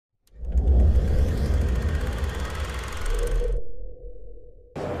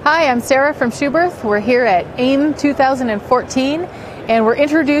Hi, I'm Sarah from Schuberth. We're here at AIM 2014 and we're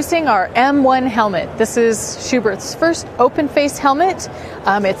introducing our M1 helmet. This is Schuberth's first open face helmet.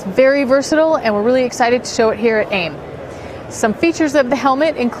 It's very versatile and we're really excited to show it here at AIM. Some features of the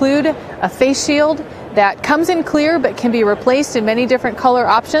helmet include a face shield that comes in clear but can be replaced in many different color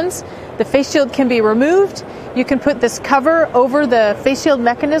options. The face shield can be removed. You can put this cover over the face shield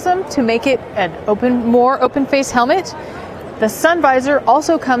mechanism to make it an more open face helmet. The sun visor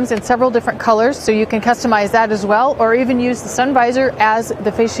also comes in several different colors, so you can customize that as well, or even use the sun visor as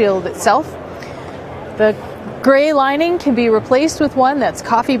the face shield itself. The gray lining can be replaced with one that's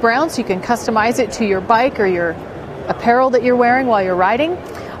coffee brown, so you can customize it to your bike or your apparel that you're wearing while you're riding.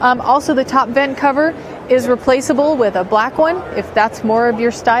 Also, the top vent cover is replaceable with a black one, if that's more of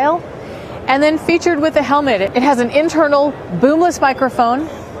your style. And then featured with the helmet, it has an internal boomless microphone,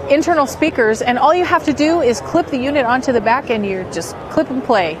 internal speakers, and all you have to do is clip the unit onto the back and you're just clip and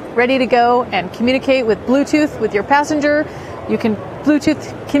play, ready to go and communicate with Bluetooth with your passenger. You can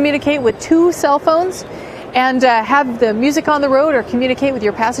Bluetooth communicate with 2 cell phones and have the music on the road or communicate with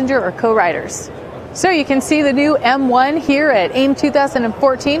your passenger or co-riders. So you can see the new M1 here at AIM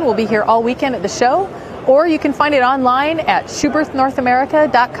 2014. We'll be here all weekend at the show, or you can find it online at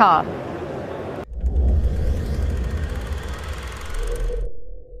SchuberthNorthAmerica.com.